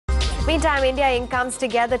Meantime, India Inc. comes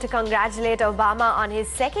together to congratulate Obama on his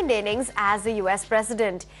second innings as the US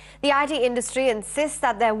president. The IT industry insists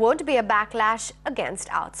that there won't be a backlash against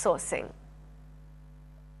outsourcing.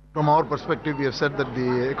 From our perspective, we have said that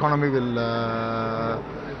the economy will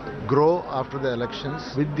grow after the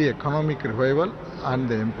elections. With the economic revival and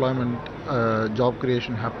the employment job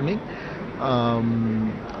creation happening,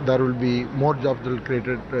 there will be more jobs that will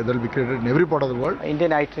be created in every part of the world.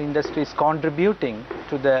 Indian IT industry is contributing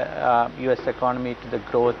to the US economy, to the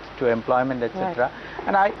growth, to employment, etc. Right.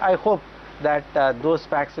 And I hope that those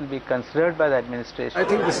facts will be considered by the administration. I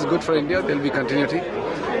think this is good for India. There will be continuity.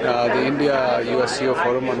 The India-US CEO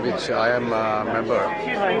forum, on which I am a member,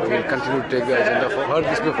 will continue to take the agenda. I've heard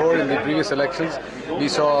this before in the previous elections. We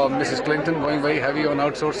saw Mrs. Clinton going very heavy on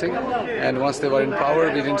outsourcing, and once they were in power,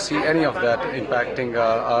 we didn't see any of that impacting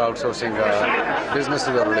our outsourcing businesses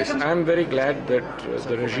or relations. I'm very glad that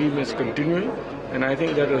the regime is continuing, and I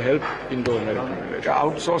think that will help Indo-American relations.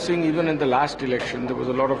 Outsourcing, even in the last election, there was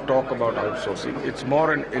a lot of talk about outsourcing. It's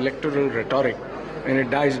more an electoral rhetoric, and it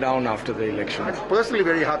dies down after the election. I'm personally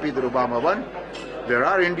very happy that Obama won. There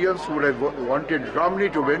are Indians who would have wanted Romney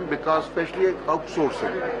to win because especially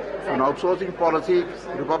outsourcing. An outsourcing policy,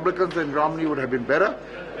 Republicans and Romney would have been better,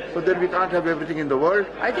 but then we can't have everything in the world.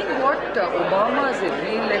 I think what Obama's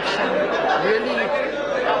re-election really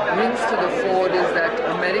brings to the fore is that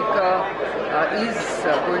America is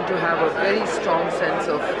going to have a very strong sense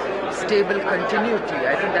of stable continuity.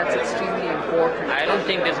 I think that's extremely important. I don't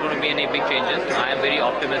think there's going to be any big changes. I am very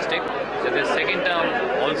optimistic that the second term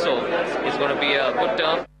also is going to be a good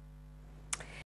term.